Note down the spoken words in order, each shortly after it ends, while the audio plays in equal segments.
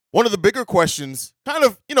One of the bigger questions, kind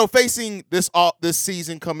of, facing this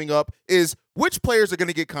season coming up is which players are going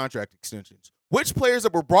to get contract extensions? Which players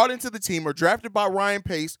that were brought into the team or drafted by Ryan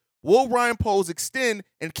Pace will Ryan Poles extend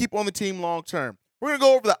and keep on the team long term? We're going to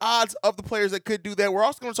go over the odds of the players that could do that. We're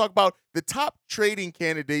also going to talk about the top trading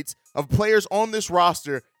candidates of players on this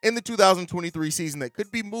roster in the 2023 season that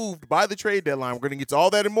could be moved by the trade deadline. We're going to get to all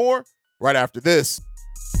that and more right after this.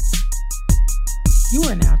 You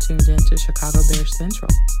are now tuned in to Chicago Bears Central,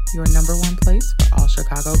 your number one place for all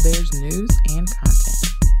Chicago Bears news and content.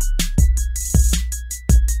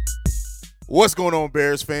 What's going on,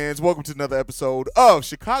 Bears fans? Welcome to another episode of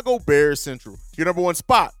Chicago Bears Central, your number one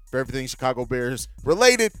spot for everything Chicago Bears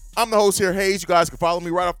related. I'm the host here, Hayes. You guys can follow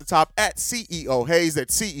me right off the top at CEO Hayes.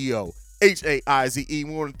 That's CEO Haize. We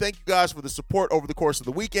want to thank you guys for the support over the course of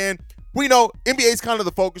the weekend. We know NBA is kind of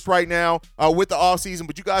the focus right now with the offseason,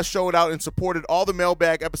 but you guys showed out and supported all the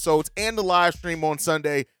mailbag episodes and the live stream on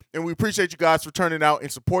Sunday, and we appreciate you guys for turning out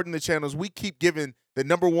and supporting the channels. We keep giving the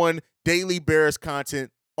number one daily Bears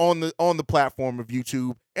content on the platform of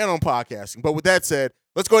YouTube and on podcasting. But with that said,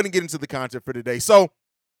 let's go ahead and get into the content for today. So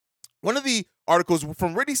one of the articles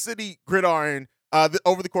from Ready City Gridiron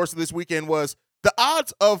over the course of this weekend was the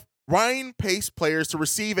odds of Ryan Pace players to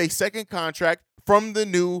receive a second contract from the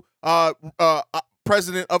new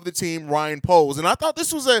president of the team, Ryan Poles. And I thought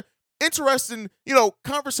this was a interesting,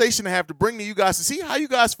 conversation to have to bring to you guys to see how you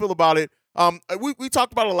guys feel about it. We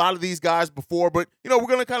talked about a lot of these guys before, but, we're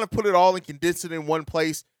going to kind of put it all and condense it in one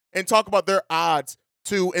place and talk about their odds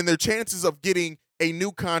to and their chances of getting a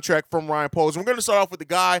new contract from Ryan Poles. And we're going to start off with the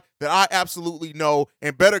guy that I absolutely know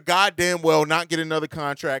and better goddamn well not get another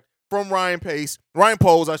contract from Ryan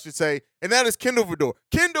Poles, I should say, and that is Kindle Vildor.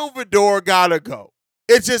 Kindle Vildor gotta go.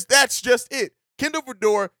 That's just it. Kindle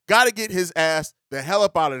Vildor gotta get his ass the hell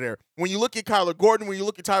up out of there. When you look at Kyler Gordon, when you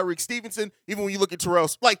look at Tyreek Stevenson, even when you look at Terrell,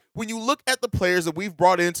 when you look at the players that we've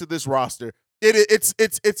brought into this roster,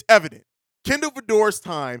 it's evident. Kindle Vildor's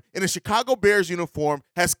time in a Chicago Bears uniform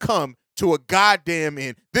has come to a goddamn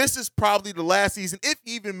end. This is probably the last season, if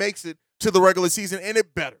he even makes it to the regular season, and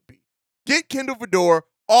it better be. Get Kindle Vildor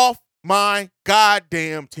off my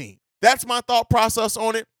goddamn team. That's my thought process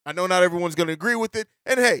on it. I know not everyone's going to agree with it.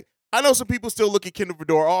 And hey, I know some people still look at Kindle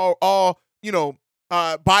Vildor all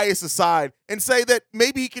bias aside and say that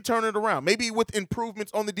maybe he could turn it around. Maybe with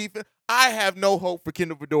improvements on the defense. I have no hope for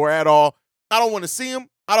Kindle Vildor at all. I don't want to see him.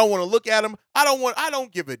 I don't want to look at him. I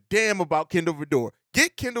don't give a damn about Kindle Vildor.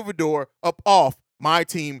 Get Kindle Vildor up off my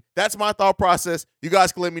team. That's my thought process. You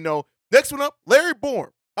guys can let me know. Next one up, Larry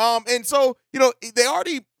Borom. And so, they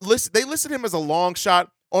listed him as a long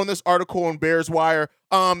shot on this article on Bears Wire.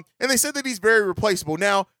 And they said that he's very replaceable.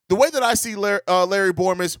 Now, the way that I see Larry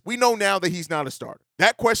Borom is we know now that he's not a starter.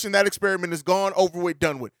 That experiment is gone, over with,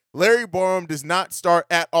 done with. Larry Borom does not start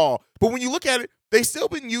at all. But when you look at it, they've still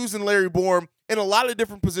been using Larry Borom in a lot of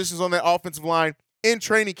different positions on that offensive line in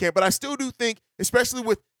training camp. But I still do think, especially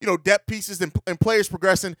with, depth pieces and players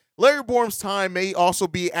progressing, Larry Borom's time may also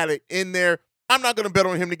be at it in there. I'm not going to bet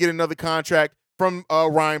on him to get another contract from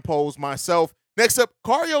Ryan Poles myself. Next up,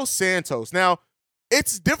 Cairo Santos. Now,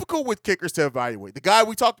 it's difficult with kickers to evaluate. The guy,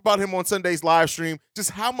 we talked about him on Sunday's live stream,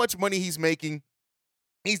 just how much money he's making.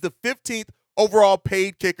 He's the 15th overall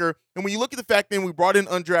paid kicker. And when you look at the fact that we brought in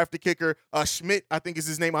undrafted kicker, Schmidt, I think is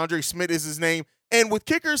his name, Andre Schmidt is his name. And with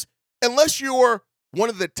kickers, unless you're one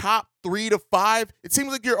of the top 3 to 5, it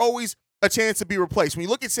seems like you're always a chance to be replaced. When you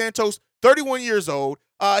look at Santos, 31 years old,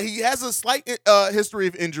 he has a slight history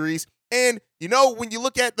of injuries. And, when you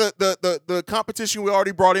look at the competition we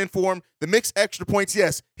already brought in for him, the mixed extra points,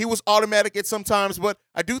 yes, he was automatic at some times, but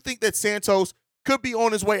I do think that Santos could be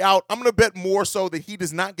on his way out. I'm going to bet more so that he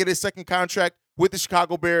does not get his second contract with the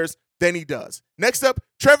Chicago Bears than he does. Next up,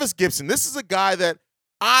 Trevis Gipson. This is a guy that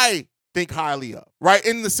I think highly of, right?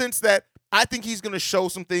 In the sense that I think he's going to show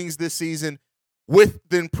some things this season with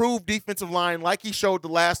the improved defensive line like he showed the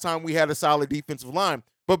last time we had a solid defensive line.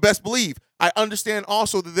 But best believe, I understand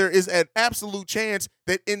also that there is an absolute chance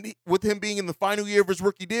that with him being in the final year of his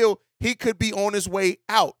rookie deal, he could be on his way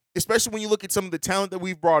out, especially when you look at some of the talent that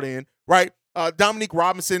we've brought in, right? Dominique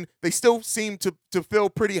Robinson, they still seem to feel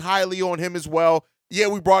pretty highly on him as well. Yeah,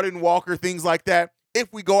 we brought in Walker, things like that.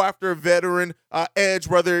 If we go after a veteran edge,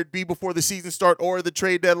 whether it be before the season start or the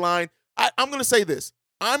trade deadline, I'm going to say this.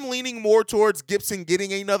 I'm leaning more towards Gipson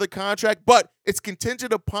getting another contract, but it's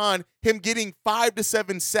contingent upon him getting 5 to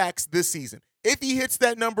 7 sacks this season. If he hits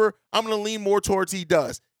that number, I'm going to lean more towards he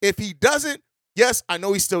does. If he doesn't, yes, I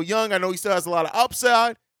know he's still young. I know he still has a lot of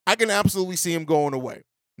upside. I can absolutely see him going away.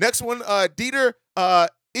 Next one, Dieter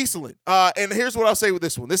Easterlin. And here's what I'll say with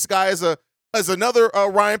this one. This guy is another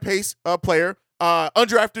Ryan Pace player.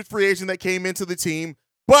 undrafted free agent that came into the team.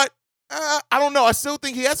 But I don't know. I still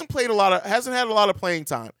think he hasn't had a lot of playing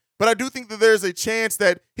time. But I do think that there's a chance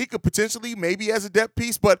that he could potentially maybe as a depth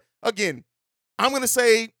piece. But again, I'm going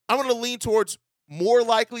to lean towards more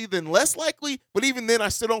likely than less likely. But even then, I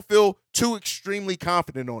still don't feel too extremely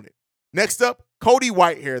confident on it. Next up, Cody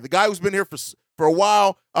Whitehair, the guy who's been here for a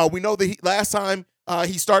while. We know that last time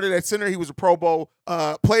he started at center, he was a Pro Bowl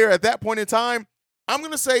player at that point in time. I'm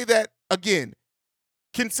going to say that, again,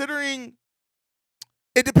 considering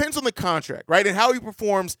it depends on the contract, right, and how he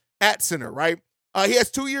performs at center, right? He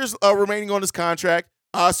has 2 years remaining on his contract.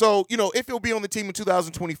 So, if he'll be on the team in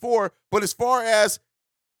 2024. But as far as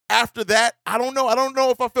after that, I don't know. I don't know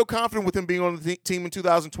if I feel confident with him being on the team in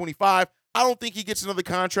 2025. I don't think he gets another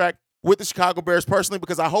contract with the Chicago Bears personally,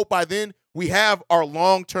 because I hope by then we have our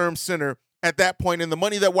long-term center at that point and the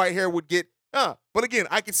money that Whitehair would get. But again,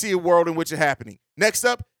 I can see a world in which it's happening. Next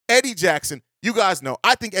up, Eddie Jackson. You guys know,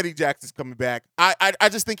 I think Eddie Jackson's coming back. I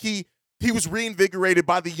just think he was reinvigorated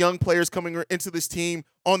by the young players coming into this team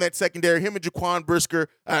on that secondary. Him and Jaquan Brisker.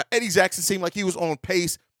 Eddie Jackson seemed like he was on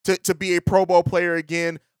pace to be a Pro Bowl player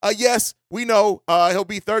again. Yes, we know he'll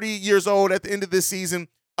be 30 years old at the end of this season.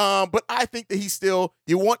 But I think that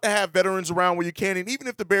you want to have veterans around where you can. And even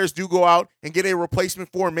if the Bears do go out and get a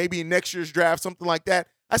replacement for him, maybe in next year's draft, something like that,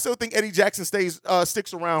 I still think Eddie Jackson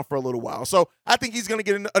sticks around for a little while. So I think he's going to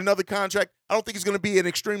get another contract. I don't think it's going to be an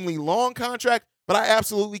extremely long contract, but I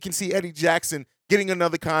absolutely can see Eddie Jackson getting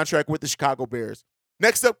another contract with the Chicago Bears.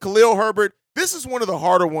 Next up, Khalil Herbert. This is one of the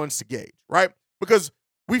harder ones to gauge, right? Because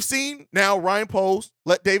we've seen now Ryan Poles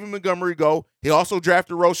let David Montgomery go. He also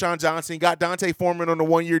drafted Roschon Johnson. He got Dante Foreman on a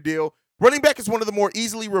one-year deal. Running back is one of the more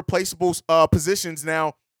easily replaceable positions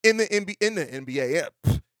now in the NBA.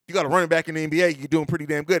 Yeah. You got a running back in the NBA, you're doing pretty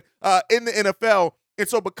damn good in the NFL. And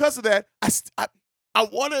so because of that, I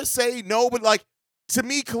want to say no, but to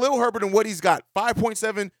me, Khalil Herbert and what he's got,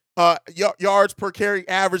 5.7 yards per carry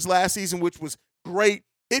average last season, which was great.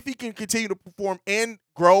 If he can continue to perform and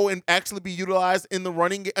grow and actually be utilized in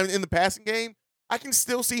the passing game, I can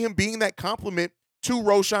still see him being that complement to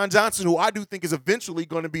Roschon Johnson, who I do think is eventually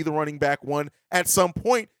going to be the running back one at some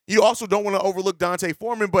point. You also don't want to overlook Dante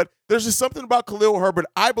Foreman, but there's just something about Khalil Herbert.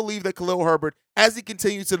 I believe that Khalil Herbert, as he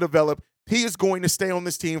continues to develop, he is going to stay on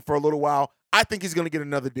this team for a little while. I think he's going to get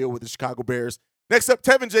another deal with the Chicago Bears. Next up,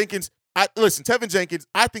 Tevin Jenkins. Tevin Jenkins,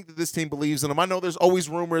 I think that this team believes in him. I know there's always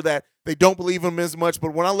rumor that they don't believe him as much,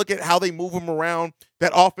 but when I look at how they move him around,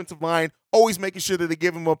 that offensive line, always making sure that they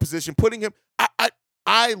give him a position, putting him,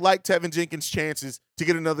 I like Tevin Jenkins' chances to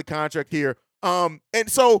get another contract here. And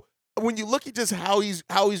so when you look at just how he's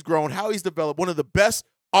grown, how he's developed, one of the best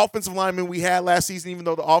offensive linemen we had last season, even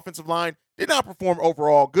though the offensive line did not perform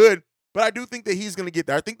overall good, but I do think that he's going to get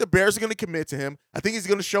there. I think the Bears are going to commit to him. I think he's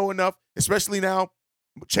going to show enough, especially now,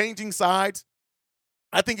 changing sides.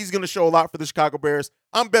 I think he's going to show a lot for the Chicago Bears.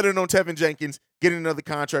 I'm betting on Tevin Jenkins getting another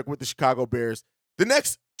contract with the Chicago Bears. The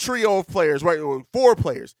next trio of players, right, 4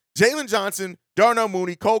 players, Jalen Johnson, Darnell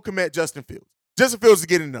Mooney, Cole Kmet, Justin Fields. Justin Fields is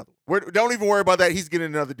getting another. Don't even worry about that. He's getting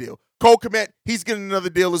another deal. Cole Kmet, he's getting another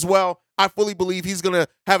deal as well. I fully believe he's going to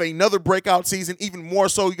have another breakout season, even more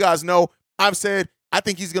so. You guys know I've said I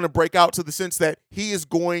think he's going to break out to the sense that he is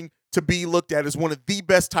going to be looked at as one of the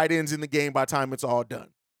best tight ends in the game by the time it's all done.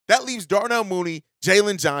 That leaves Darnell Mooney,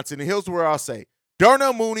 Jalen Johnson, and here's where I'll say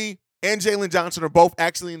Darnell Mooney and Jalen Johnson are both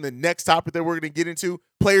actually in the next topic that we're going to get into,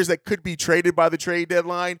 players that could be traded by the trade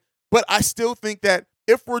deadline. But I still think that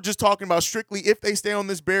if we're just talking about strictly if they stay on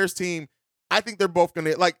this Bears team, I think they're both going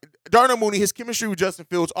to, like Darnell Mooney, his chemistry with Justin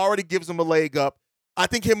Fields already gives him a leg up. I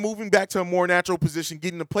think him moving back to a more natural position,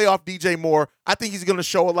 getting to play off DJ Moore, I think he's going to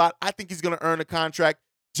show a lot. I think he's going to earn a contract.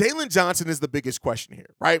 Jalen Johnson is the biggest question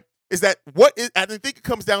here, right? I think it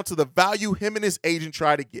comes down to the value him and his agent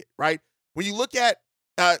try to get, right? When you look at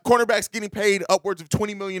cornerbacks getting paid upwards of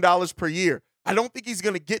 $20 million per year, I don't think he's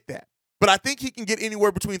going to get that. But I think he can get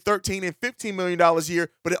anywhere between $13 and $15 million a year.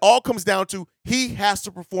 But it all comes down to he has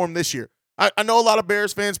to perform this year. I know a lot of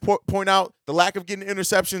Bears fans point out the lack of getting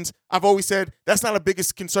interceptions. I've always said that's not a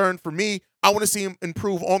biggest concern for me. I want to see him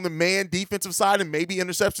improve on the man defensive side, and maybe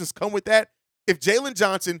interceptions come with that. If Jalen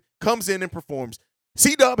Johnson comes in and performs,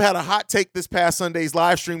 C-Dub had a hot take this past Sunday's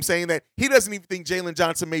live stream saying that he doesn't even think Jalen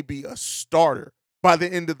Johnson may be a starter by the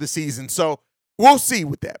end of the season. So we'll see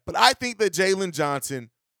with that. But I think that Jalen Johnson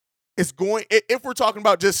is going, if we're talking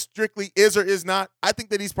about just strictly is or is not, I think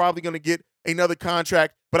that he's probably going to get another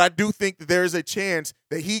contract. But I do think that there is a chance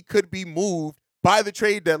that he could be moved by the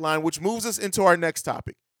trade deadline, which moves us into our next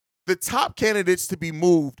topic. The top candidates to be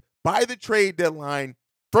moved by the trade deadline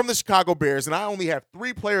from the Chicago Bears, and I only have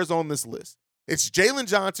 3 players on this list. It's Jalen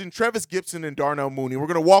Johnson, Trevis Gipson, and Darnell Mooney. We're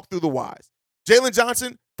going to walk through the whys. Jalen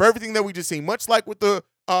Johnson, for everything that we just seen, much like with the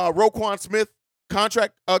Roquan Smith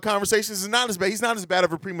contract conversations, is not as bad. He's not as bad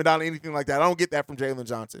of a prima donna, anything like that. I don't get that from Jalen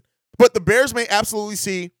Johnson. But the Bears may absolutely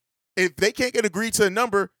see, if they can't get agreed to a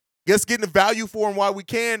number, just getting the value for him while we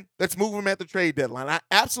can, let's move him at the trade deadline. I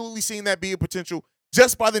absolutely seen that be a potential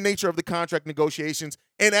just by the nature of the contract negotiations.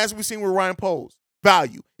 And as we've seen with Ryan Poles,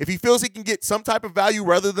 value. If he feels he can get some type of value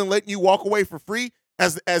rather than letting you walk away for free,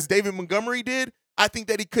 as David Montgomery did, I think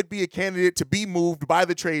that he could be a candidate to be moved by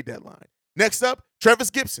the trade deadline. Next up,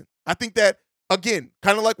 Trevis Gipson. I think that, again,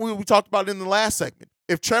 kind of like we talked about in the last segment,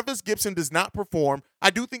 if Trevis Gipson does not perform,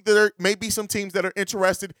 I do think that there may be some teams that are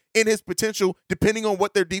interested in his potential depending on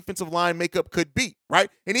what their defensive line makeup could be,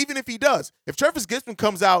 right? And even if he does, if Trevis Gipson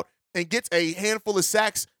comes out and gets a handful of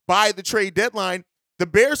sacks by the trade deadline, the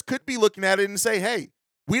Bears could be looking at it and say, hey,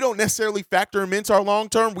 we don't necessarily factor him into our long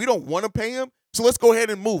term. We don't want to pay him, so let's go ahead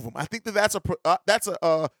and move him. I think that that's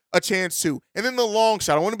a chance too. And then the long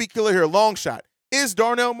shot, I want to be clear here, long shot, is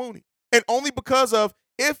Darnell Mooney. And only because of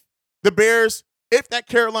if that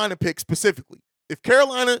Carolina pick specifically, if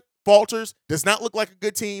Carolina falters, does not look like a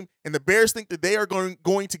good team, and the Bears think that they are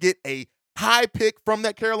going to get a high pick from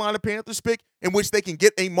that Carolina Panthers pick in which they can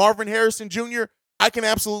get a Marvin Harrison Jr., I can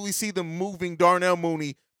absolutely see them moving Darnell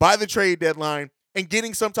Mooney by the trade deadline and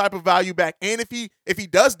getting some type of value back. And if he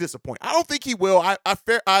does disappoint, I don't think he will. I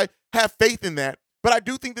have faith in that, but I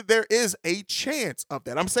do think that there is a chance of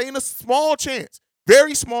that. I'm saying a small chance,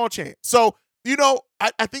 very small chance. So,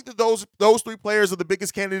 I think that those three players are the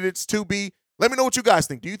biggest candidates to be. Let me know what you guys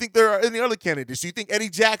think. Do you think there are any other candidates? Do you think Eddie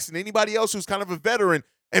Jackson, anybody else who's kind of a veteran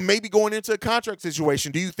and maybe going into a contract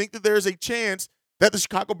situation, do you think that there's a chance that the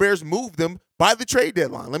Chicago Bears move them by the trade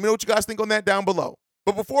deadline? Let me know what you guys think on that down below.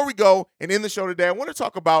 But before we go and end the show today, I want to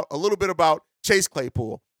talk a little bit about Chase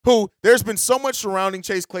Claypool, who there's been so much surrounding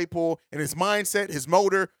Chase Claypool and his mindset, his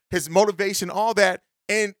motor, his motivation, all that.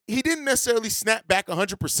 And he didn't necessarily snap back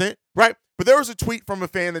 100%, right? But there was a tweet from a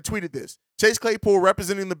fan that tweeted this. Chase Claypool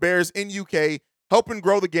representing the Bears in UK, helping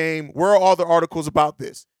grow the game. Where are all the articles about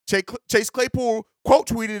this? Chase Claypool quote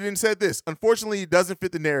tweeted and said this: unfortunately, it doesn't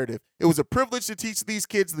fit the narrative. It was a privilege to teach these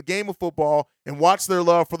kids the game of football and watch their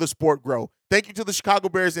love for the sport grow. Thank you to the Chicago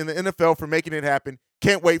Bears and the NFL for making it happen.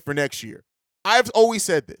 Can't wait for next year. I've always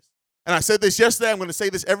said this, and I said this yesterday. I'm going to say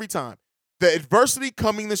this every time. The adversity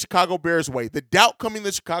coming the Chicago Bears' way, the doubt coming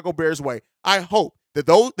the Chicago Bears' way, I hope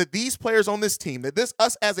that these players on this team,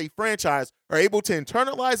 us as a franchise are able to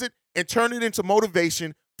internalize it and turn it into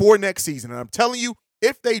motivation for next season. And I'm telling you,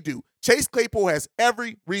 if they do, Chase Claypool has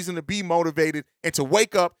every reason to be motivated and to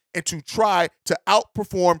wake up and to try to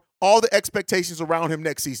outperform all the expectations around him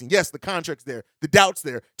next season. Yes, the contract's there, the doubt's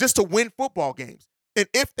there, just to win football games. And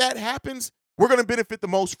if that happens, we're going to benefit the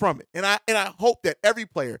most from it. And I hope that every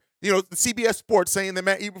player, the CBS Sports saying that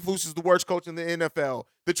Matt Eberflus is the worst coach in the NFL,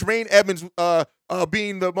 the Tremaine Edmonds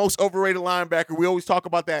being the most overrated linebacker, we always talk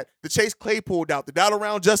about that, the Chase Claypool doubt, the doubt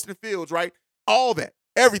around Justin Fields, right? All that,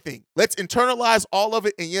 everything. Let's internalize all of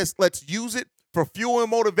it, and yes, let's use it for fuel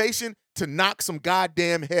and motivation to knock some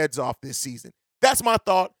goddamn heads off this season. That's my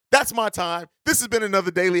thought. That's my time. This has been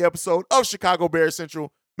another daily episode of Chicago Bears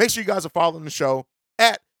Central. Make sure you guys are following the show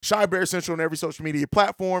at Chi Bears Central on every social media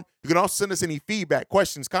platform. You can also send us any feedback,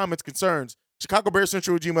 questions, comments, concerns,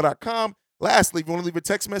 ChicagoBearsCentral@gmail.com. Lastly, if you want to leave a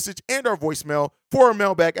text message and our voicemail for our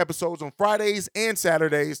mailbag episodes on Fridays and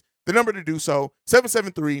Saturdays, the number to do so,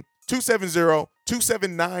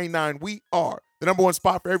 773-270-2799. We are the number one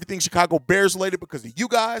spot for everything Chicago Bears related because of you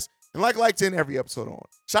guys. And like to end every episode on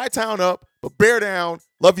Chi-Town up, but Bear down.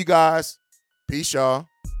 Love you guys. Peace, y'all.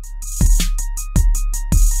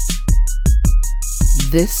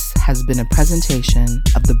 This has been a presentation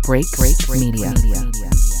of the Break Media.